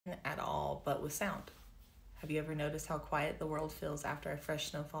snowfall, but with sound. Have you ever noticed how quiet the world feels after a fresh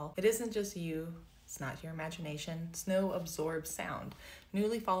snowfall? It isn't just you. It's not your imagination. Snow absorbs sound.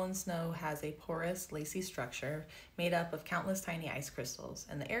 Newly fallen snow has a porous, lacy structure made up of countless tiny ice crystals.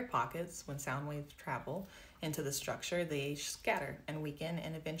 And the air pockets, when sound waves travel into the structure, they scatter and weaken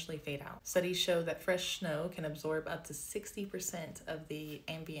and eventually fade out. Studies show that fresh snow can absorb up to 60% of the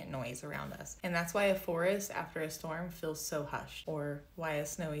ambient noise around us. And that's why a forest after a storm feels so hushed, or why a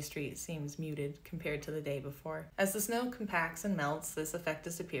snowy street seems muted compared to the day before. As the snow compacts and melts, this effect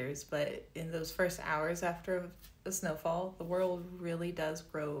disappears, but in those first hours after a snowfall, the world really does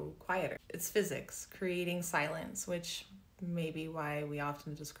grow quieter. It's physics creating silence, which may be why we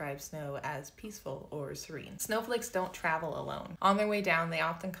often describe snow as peaceful or serene. Snowflakes don't travel alone. On their way down, they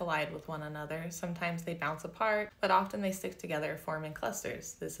often collide with one another. Sometimes they bounce apart, but often they stick together, forming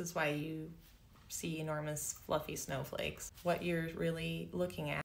clusters. This is why you see enormous fluffy snowflakes. What you're really looking at